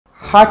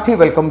Hearty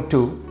welcome to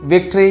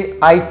Victory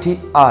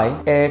ITI,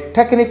 a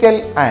technical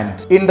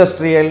and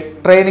industrial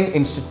training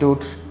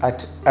institute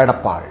at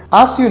Edappal.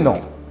 As you know,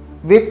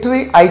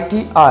 Victory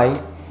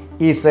ITI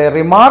is a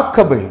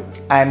remarkable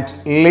and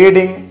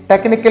leading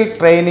technical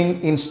training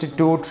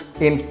institute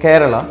in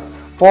Kerala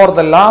for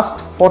the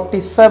last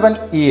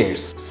 47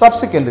 years.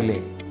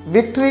 Subsequently,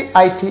 Victory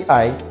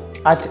ITI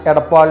at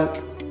Edappal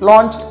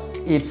launched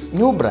its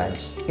new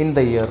branch in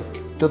the year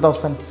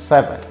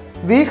 2007.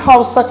 We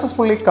have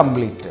successfully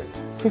completed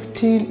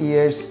 15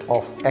 years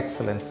of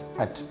excellence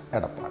at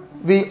Edappal.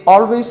 We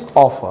always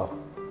offer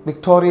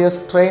victorious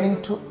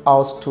training to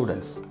our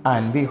students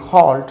and we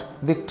hold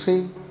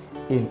victory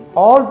in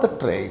all the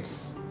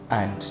trades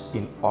and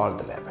in all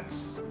the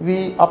levels.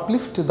 We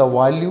uplift the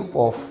value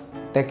of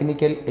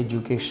technical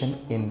education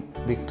in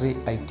Victory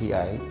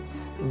ITI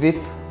with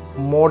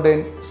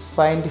modern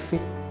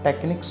scientific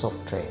techniques of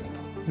training.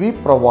 We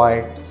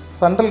provide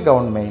central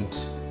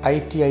government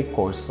ITI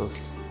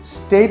courses,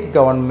 state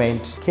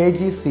government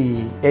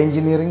KGCE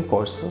engineering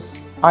courses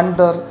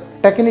under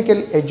Technical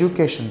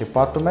Education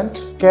Department,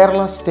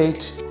 Kerala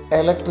State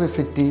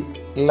Electricity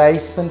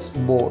License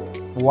Board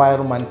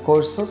wireman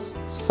courses,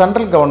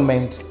 central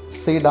government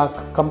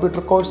CDAC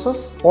computer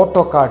courses,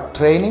 AutoCAD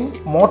training,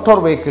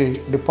 motor vehicle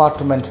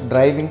department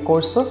driving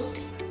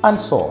courses, and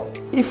so on.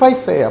 If I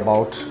say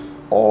about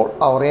all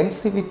our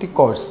NCVT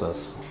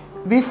courses,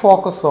 we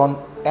focus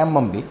on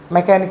MMB,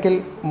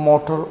 Mechanical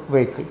Motor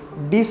Vehicle,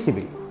 D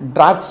Civil,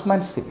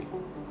 Draftsman Civil,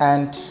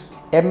 and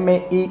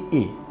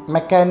MAEE,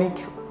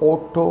 Mechanic,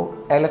 Auto,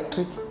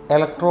 Electric,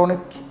 Electronic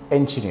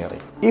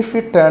Engineering. If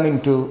we turn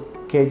into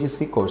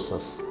KGC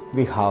courses,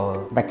 we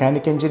have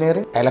Mechanic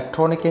Engineering,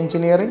 Electronic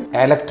Engineering,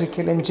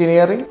 Electrical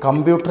Engineering,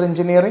 Computer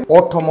Engineering,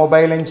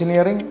 Automobile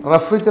Engineering,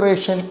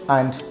 Refrigeration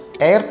and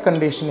Air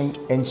Conditioning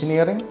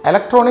Engineering,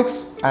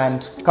 Electronics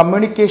and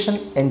Communication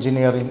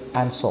Engineering,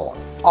 and so on.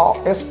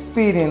 Our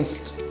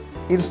experienced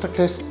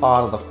instructors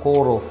are the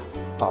core of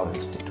our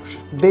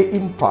institution. They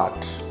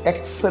impart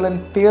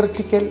excellent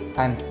theoretical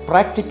and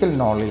practical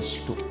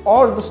knowledge to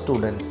all the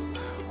students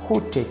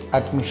who take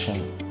admission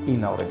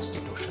in our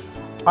institution.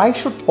 I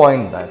should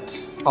point that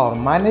our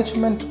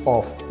management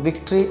of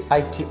Victory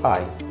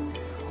ITI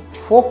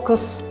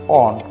focus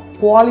on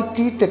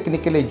quality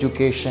technical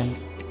education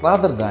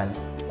rather than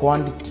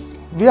quantity.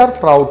 We are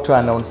proud to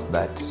announce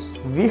that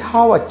we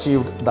have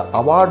achieved the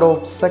award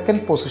of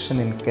second position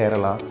in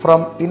Kerala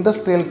from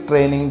Industrial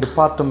Training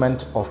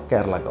Department of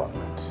Kerala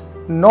Government.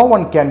 No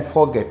one can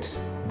forget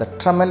the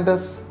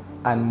tremendous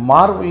and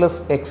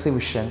marvelous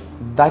exhibition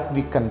that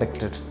we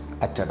conducted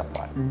at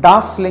Edappal.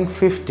 Dazzling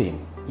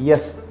 15,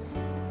 yes,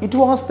 it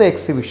was the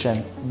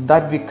exhibition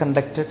that we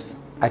conducted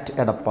at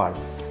Edappal.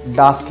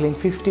 Dazzling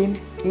 15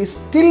 is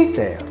still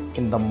there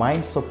in the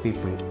minds of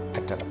people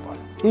at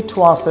Edappal. It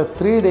was a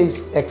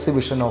 3-day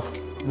exhibition of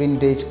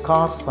vintage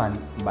cars and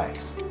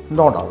bikes.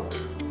 No doubt,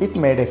 it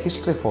made a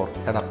history for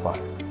Edappal.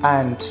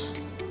 And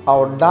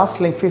our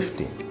Dazzling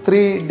 15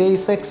 3-day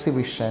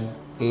exhibition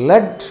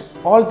led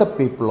all the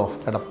people of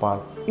Edappal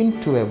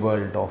into a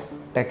world of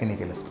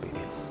technical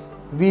experience.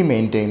 We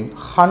maintain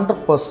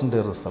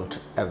 100% result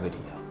every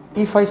year.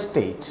 If I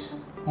state,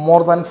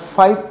 more than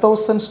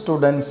 5,000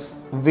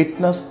 students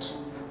witnessed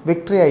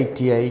Victory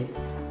ITI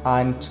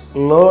and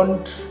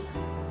learned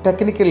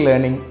technical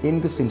learning in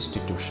this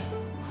institution.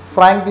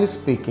 Frankly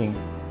speaking,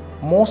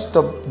 most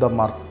of them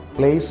are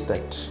placed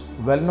at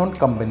well-known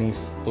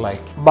companies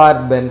like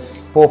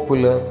Benz,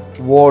 Popular,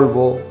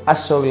 Volvo,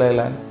 Ashok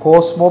Leyland,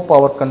 Cosmo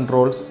Power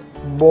Controls,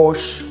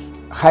 Bosch,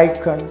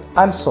 Hycon,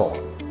 and so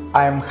on.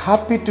 I am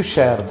happy to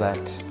share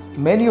that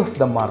many of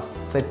them are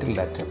settled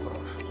at abroad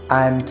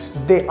and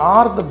they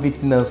are the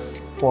witness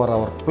for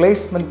our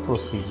placement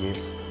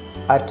procedures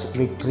at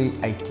Victory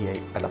ITI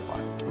Edappal.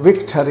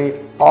 Victory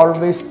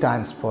always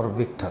stands for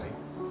victory.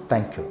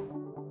 Thank you.